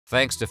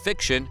Thanks to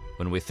fiction,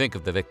 when we think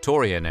of the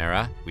Victorian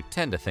era, we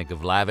tend to think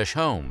of lavish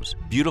homes,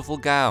 beautiful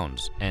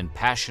gowns, and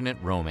passionate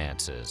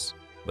romances.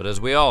 But as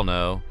we all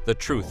know, the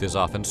truth is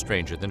often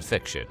stranger than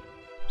fiction.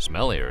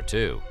 Smellier,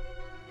 too.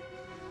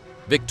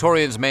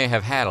 Victorians may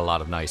have had a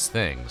lot of nice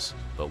things,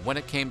 but when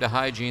it came to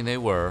hygiene they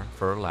were,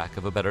 for lack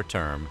of a better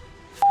term,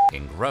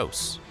 f***ing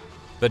gross.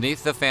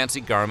 Beneath the fancy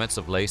garments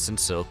of lace and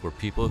silk were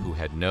people who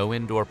had no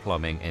indoor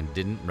plumbing and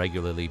didn't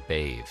regularly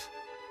bathe.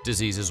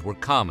 Diseases were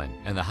common,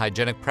 and the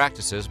hygienic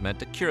practices meant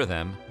to cure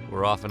them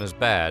were often as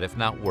bad, if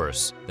not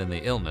worse, than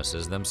the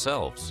illnesses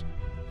themselves.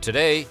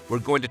 Today, we're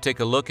going to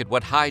take a look at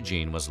what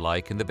hygiene was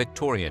like in the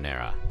Victorian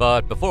era.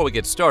 But before we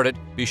get started,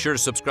 be sure to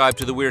subscribe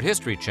to the Weird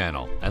History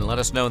channel and let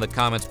us know in the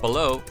comments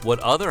below what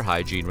other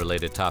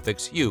hygiene-related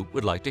topics you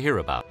would like to hear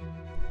about.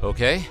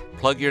 Okay,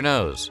 plug your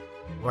nose.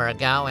 We're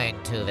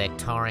going to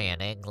Victorian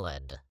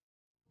England.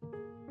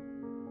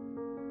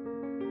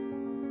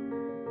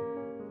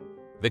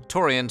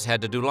 Victorians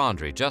had to do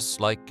laundry just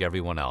like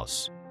everyone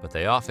else, but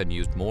they often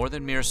used more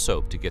than mere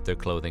soap to get their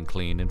clothing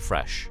clean and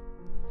fresh.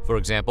 For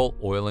example,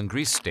 oil and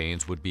grease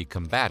stains would be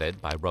combated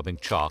by rubbing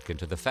chalk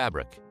into the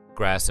fabric.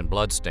 Grass and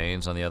blood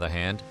stains, on the other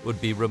hand, would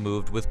be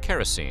removed with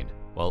kerosene,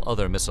 while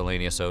other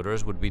miscellaneous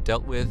odors would be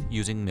dealt with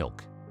using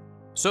milk.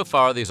 So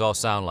far, these all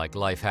sound like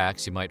life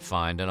hacks you might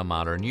find in a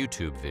modern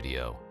YouTube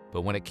video.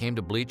 But when it came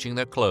to bleaching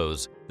their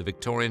clothes, the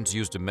Victorians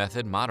used a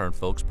method modern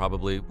folks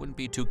probably wouldn't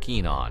be too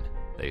keen on.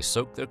 They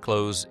soaked their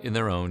clothes in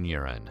their own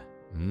urine.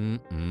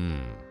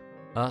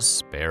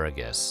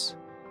 Asparagus.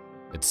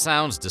 It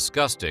sounds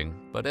disgusting,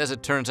 but as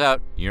it turns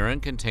out, urine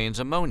contains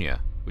ammonia,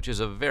 which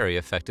is a very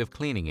effective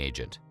cleaning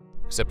agent.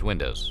 Except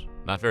windows.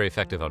 Not very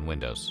effective on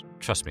windows.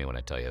 Trust me when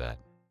I tell you that.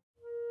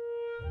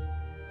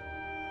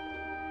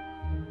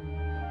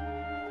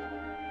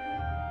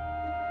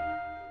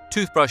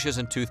 Toothbrushes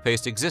and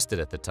toothpaste existed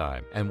at the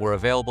time and were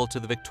available to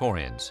the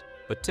Victorians,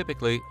 but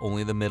typically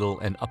only the middle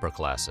and upper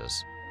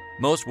classes.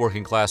 Most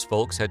working-class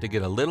folks had to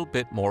get a little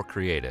bit more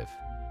creative.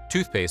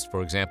 Toothpaste,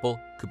 for example,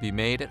 could be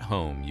made at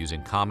home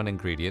using common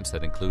ingredients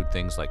that include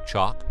things like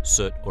chalk,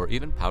 soot, or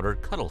even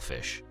powdered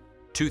cuttlefish.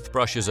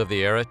 Toothbrushes of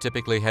the era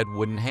typically had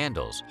wooden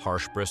handles,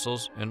 harsh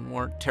bristles, and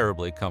weren't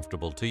terribly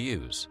comfortable to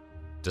use.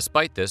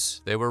 Despite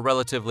this, they were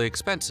relatively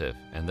expensive,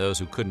 and those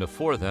who couldn't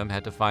afford them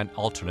had to find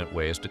alternate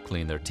ways to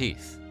clean their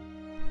teeth.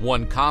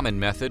 One common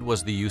method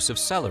was the use of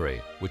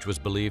celery, which was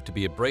believed to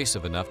be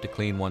abrasive enough to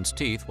clean one's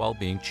teeth while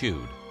being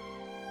chewed.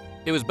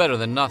 It was better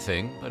than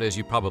nothing, but as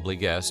you probably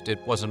guessed, it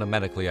wasn't a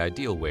medically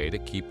ideal way to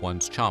keep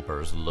one's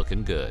chompers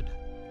looking good.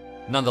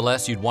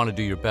 Nonetheless, you'd want to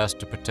do your best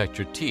to protect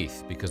your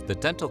teeth because the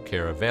dental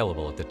care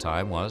available at the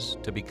time was,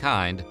 to be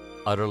kind,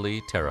 utterly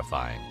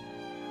terrifying.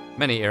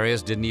 Many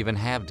areas didn't even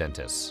have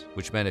dentists,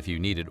 which meant if you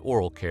needed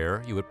oral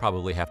care, you would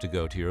probably have to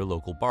go to your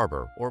local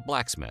barber or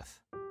blacksmith.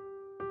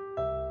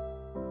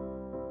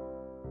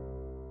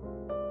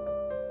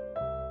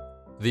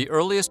 The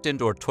earliest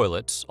indoor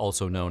toilets,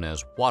 also known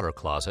as water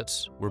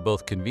closets, were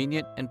both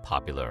convenient and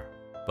popular.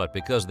 But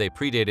because they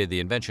predated the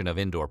invention of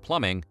indoor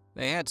plumbing,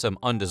 they had some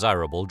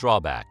undesirable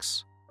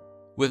drawbacks.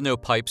 With no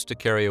pipes to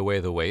carry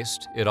away the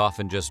waste, it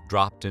often just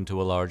dropped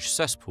into a large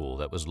cesspool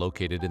that was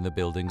located in the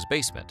building's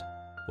basement.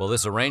 While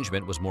this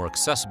arrangement was more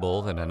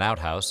accessible than an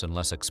outhouse and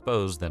less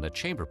exposed than a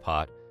chamber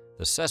pot,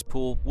 the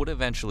cesspool would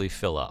eventually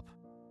fill up.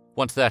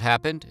 Once that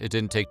happened, it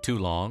didn't take too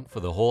long for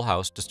the whole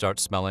house to start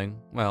smelling,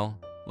 well,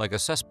 like a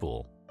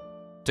cesspool.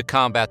 To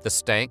combat the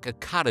stank, a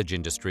cottage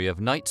industry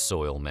of night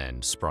soil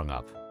men sprung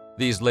up.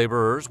 These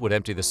laborers would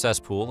empty the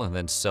cesspool and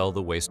then sell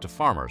the waste to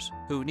farmers,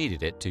 who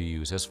needed it to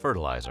use as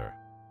fertilizer.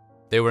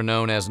 They were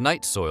known as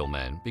night soil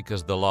men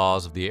because the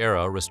laws of the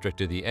era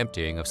restricted the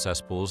emptying of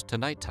cesspools to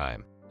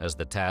nighttime, as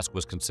the task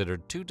was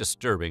considered too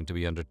disturbing to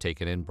be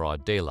undertaken in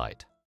broad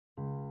daylight.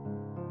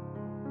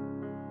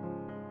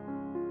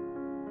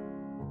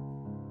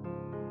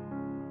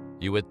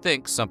 You would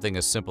think something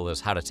as simple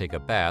as how to take a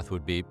bath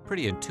would be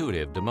pretty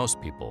intuitive to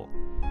most people.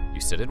 You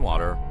sit in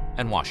water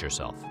and wash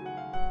yourself.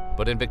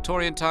 But in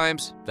Victorian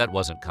times, that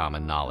wasn't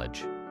common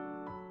knowledge.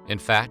 In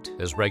fact,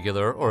 as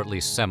regular or at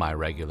least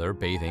semi-regular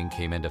bathing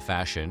came into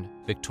fashion,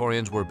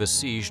 Victorians were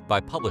besieged by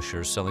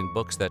publishers selling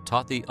books that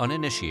taught the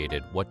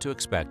uninitiated what to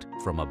expect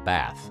from a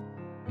bath.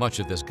 Much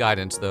of this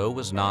guidance, though,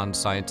 was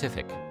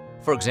non-scientific.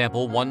 For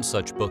example, one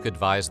such book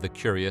advised the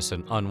curious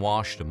and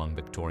unwashed among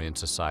Victorian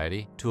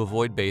society to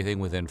avoid bathing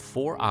within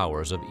 4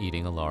 hours of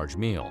eating a large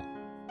meal.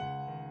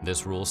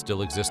 This rule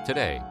still exists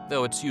today,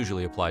 though it's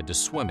usually applied to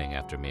swimming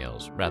after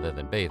meals rather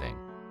than bathing.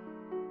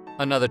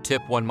 Another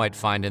tip one might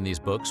find in these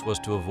books was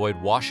to avoid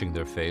washing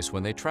their face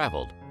when they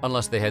traveled,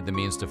 unless they had the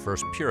means to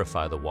first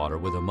purify the water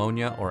with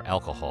ammonia or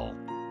alcohol.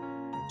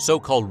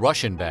 So-called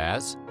Russian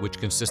baths, which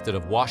consisted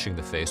of washing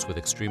the face with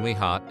extremely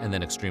hot and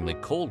then extremely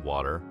cold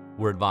water,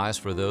 were advised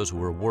for those who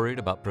were worried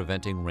about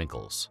preventing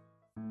wrinkles.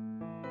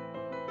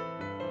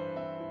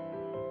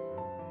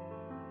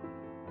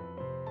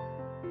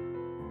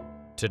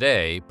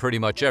 Today, pretty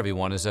much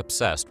everyone is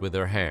obsessed with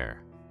their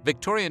hair.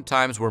 Victorian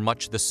times were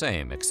much the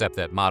same, except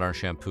that modern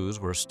shampoos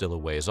were still a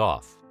ways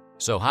off.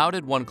 So how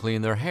did one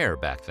clean their hair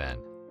back then?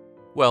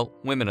 Well,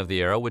 women of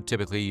the era would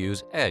typically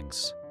use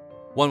eggs.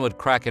 One would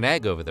crack an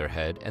egg over their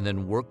head and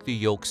then work the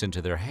yolks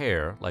into their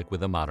hair like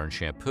with a modern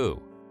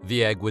shampoo.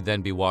 The egg would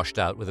then be washed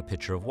out with a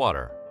pitcher of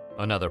water.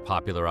 Another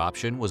popular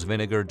option was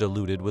vinegar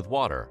diluted with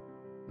water.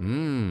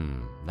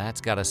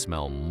 That's gotta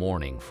smell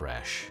morning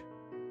fresh.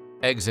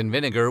 Eggs and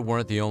vinegar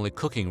weren't the only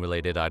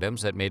cooking-related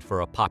items that made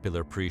for a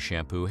popular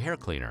pre-shampoo hair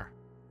cleaner.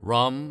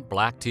 Rum,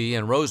 black tea,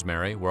 and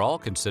rosemary were all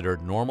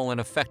considered normal and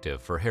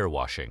effective for hair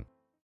washing.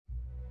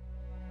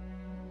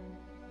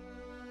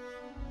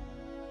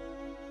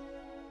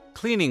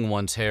 Cleaning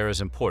one's hair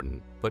is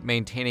important, but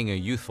maintaining a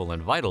youthful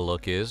and vital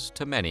look is,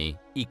 to many,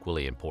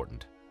 equally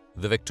important.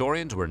 The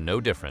Victorians were no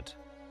different.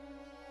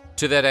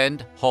 To that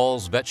end,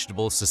 Hall's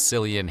vegetable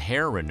Sicilian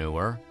hair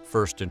renewer,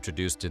 first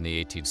introduced in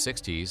the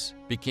 1860s,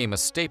 became a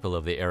staple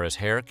of the era's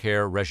hair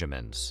care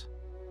regimens.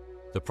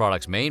 The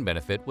product's main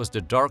benefit was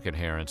to darken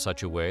hair in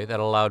such a way that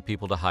allowed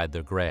people to hide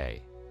their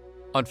gray.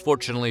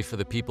 Unfortunately for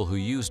the people who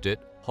used it,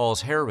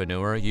 Hall's hair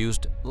renewer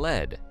used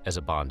lead as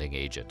a bonding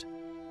agent.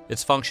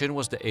 Its function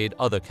was to aid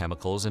other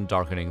chemicals in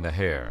darkening the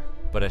hair,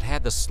 but it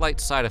had the slight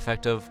side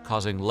effect of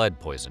causing lead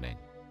poisoning.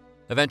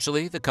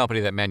 Eventually, the company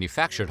that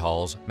manufactured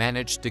Hall's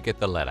managed to get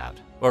the lead out,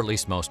 or at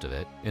least most of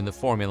it, in the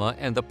formula,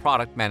 and the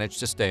product managed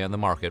to stay on the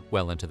market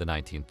well into the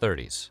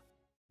 1930s.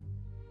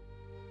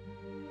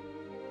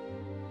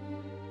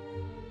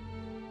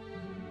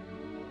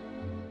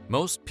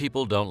 Most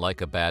people don't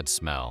like a bad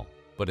smell,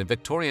 but in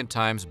Victorian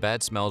times,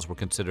 bad smells were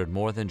considered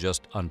more than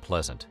just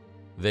unpleasant.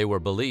 They were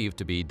believed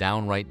to be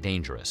downright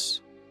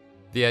dangerous.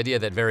 The idea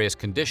that various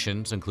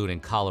conditions,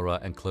 including cholera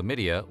and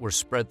chlamydia, were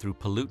spread through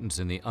pollutants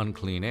in the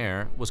unclean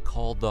air was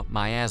called the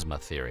miasma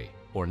theory,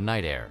 or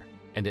night air,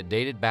 and it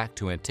dated back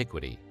to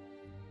antiquity.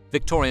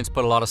 Victorians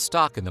put a lot of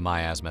stock in the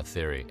miasma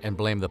theory and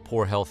blamed the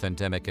poor health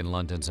endemic in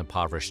London's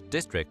impoverished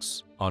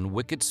districts on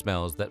wicked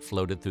smells that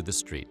floated through the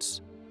streets.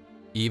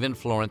 Even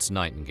Florence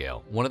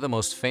Nightingale, one of the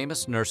most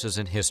famous nurses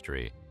in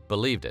history,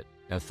 believed it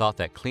and thought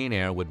that clean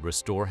air would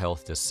restore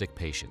health to sick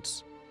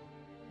patients.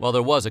 While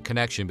there was a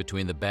connection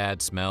between the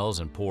bad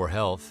smells and poor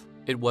health,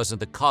 it wasn't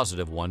the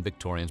causative one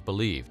Victorians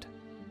believed.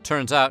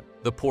 Turns out,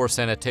 the poor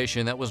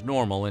sanitation that was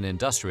normal in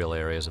industrial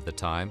areas of the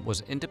time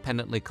was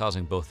independently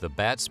causing both the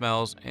bad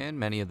smells and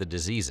many of the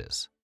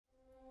diseases.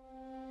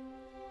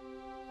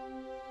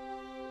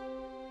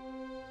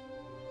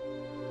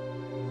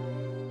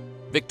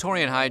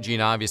 Victorian hygiene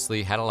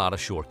obviously had a lot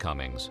of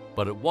shortcomings,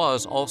 but it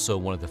was also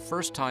one of the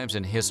first times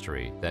in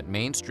history that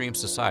mainstream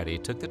society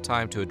took the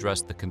time to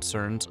address the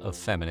concerns of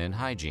feminine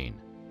hygiene.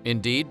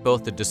 Indeed,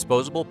 both the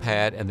disposable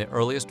pad and the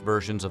earliest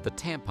versions of the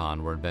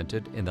tampon were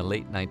invented in the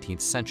late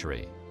 19th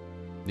century.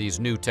 These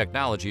new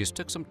technologies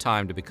took some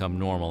time to become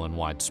normal and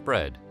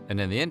widespread,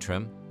 and in the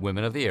interim,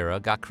 women of the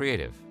era got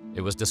creative. It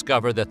was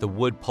discovered that the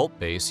wood pulp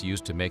base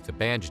used to make the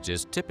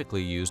bandages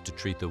typically used to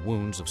treat the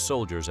wounds of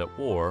soldiers at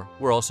war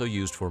were also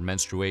used for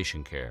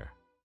menstruation care.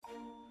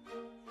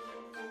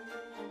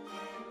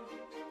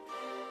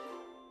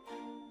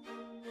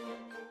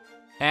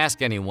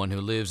 Ask anyone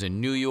who lives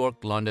in New York,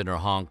 London, or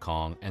Hong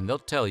Kong, and they'll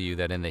tell you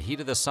that in the heat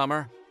of the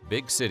summer,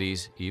 big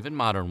cities, even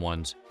modern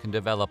ones, can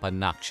develop a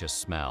noxious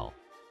smell.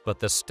 But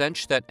the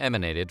stench that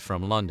emanated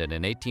from London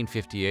in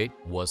 1858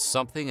 was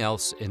something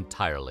else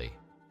entirely.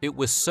 It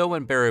was so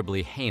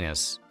invariably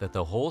heinous that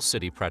the whole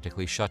city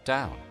practically shut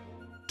down.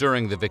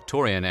 During the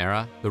Victorian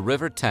era, the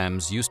River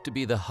Thames used to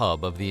be the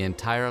hub of the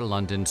entire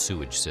London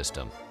sewage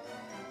system.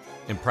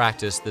 In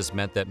practice, this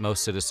meant that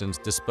most citizens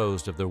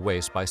disposed of their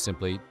waste by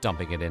simply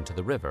dumping it into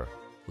the river.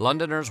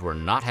 Londoners were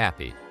not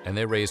happy, and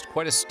they raised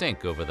quite a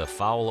stink over the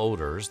foul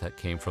odors that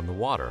came from the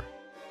water.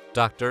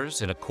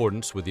 Doctors, in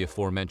accordance with the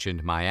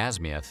aforementioned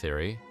miasma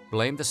theory,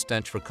 blamed the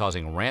stench for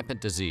causing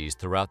rampant disease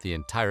throughout the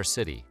entire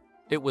city.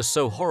 It was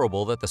so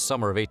horrible that the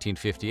summer of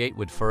 1858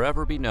 would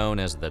forever be known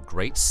as the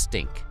Great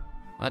Stink.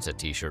 That's a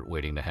t-shirt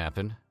waiting to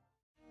happen.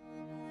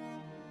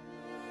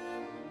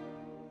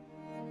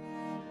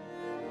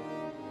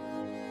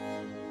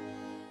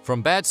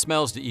 From bad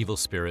smells to evil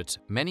spirits,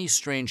 many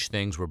strange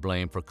things were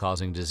blamed for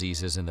causing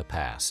diseases in the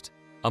past.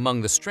 Among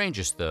the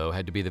strangest, though,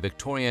 had to be the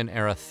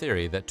Victorian-era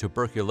theory that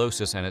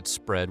tuberculosis and its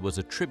spread was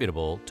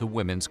attributable to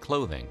women's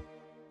clothing.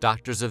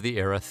 Doctors of the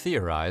era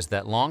theorized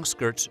that long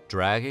skirts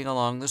dragging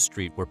along the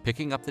street were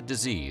picking up the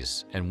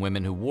disease, and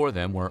women who wore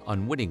them were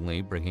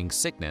unwittingly bringing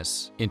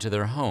sickness into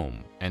their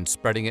home and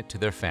spreading it to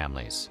their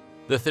families.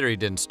 The theory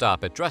didn't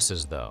stop at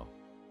dresses, though.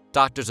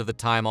 Doctors of the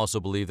time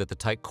also believed that the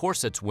tight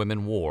corsets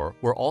women wore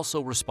were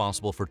also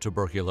responsible for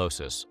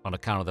tuberculosis on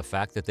account of the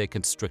fact that they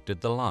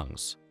constricted the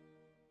lungs.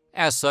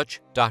 As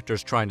such,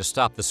 doctors trying to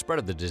stop the spread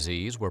of the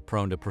disease were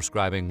prone to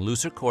prescribing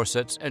looser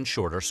corsets and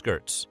shorter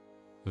skirts.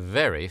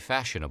 Very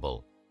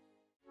fashionable.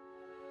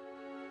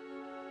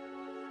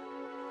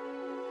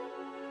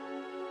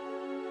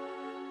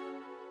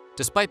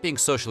 Despite being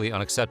socially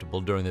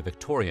unacceptable during the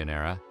Victorian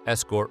era,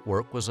 escort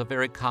work was a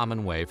very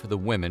common way for the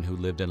women who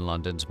lived in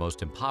London's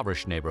most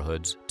impoverished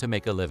neighborhoods to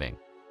make a living.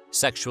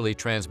 Sexually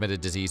transmitted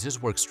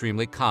diseases were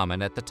extremely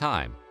common at the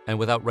time, and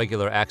without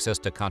regular access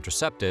to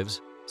contraceptives,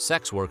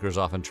 Sex workers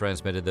often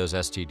transmitted those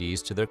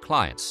STDs to their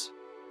clients.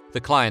 The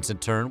clients, in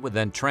turn, would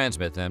then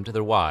transmit them to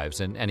their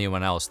wives and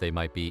anyone else they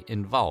might be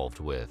involved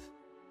with.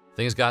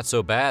 Things got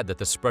so bad that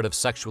the spread of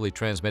sexually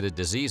transmitted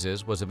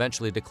diseases was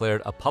eventually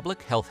declared a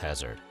public health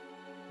hazard.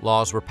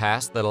 Laws were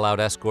passed that allowed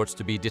escorts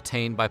to be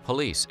detained by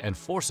police and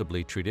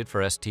forcibly treated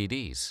for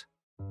STDs.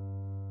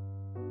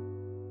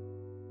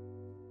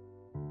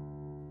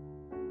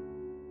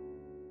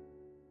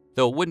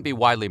 Though it wouldn't be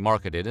widely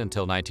marketed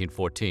until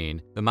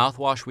 1914, the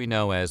mouthwash we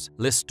know as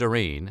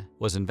Listerine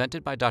was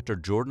invented by Dr.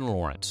 Jordan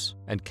Lawrence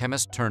and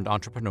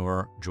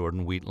chemist-turned-entrepreneur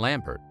Jordan Wheat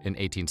Lambert in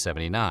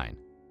 1879.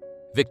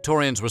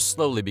 Victorians were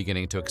slowly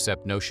beginning to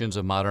accept notions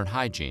of modern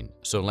hygiene,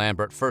 so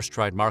Lambert first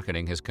tried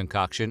marketing his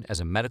concoction as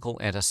a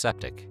medical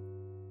antiseptic.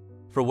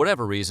 For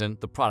whatever reason,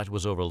 the product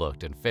was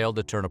overlooked and failed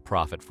to turn a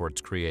profit for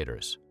its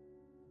creators.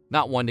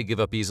 Not one to give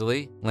up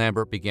easily,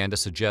 Lambert began to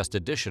suggest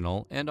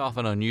additional and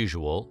often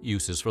unusual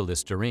uses for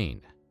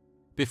Listerine.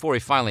 Before he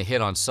finally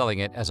hit on selling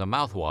it as a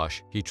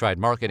mouthwash, he tried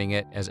marketing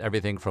it as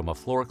everything from a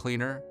floor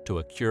cleaner to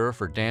a cure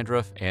for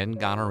dandruff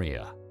and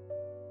gonorrhea.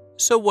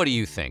 So what do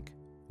you think?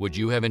 Would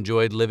you have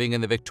enjoyed living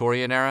in the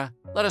Victorian era?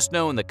 Let us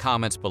know in the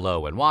comments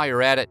below, and while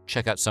you're at it,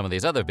 check out some of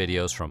these other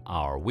videos from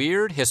our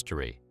weird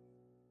history.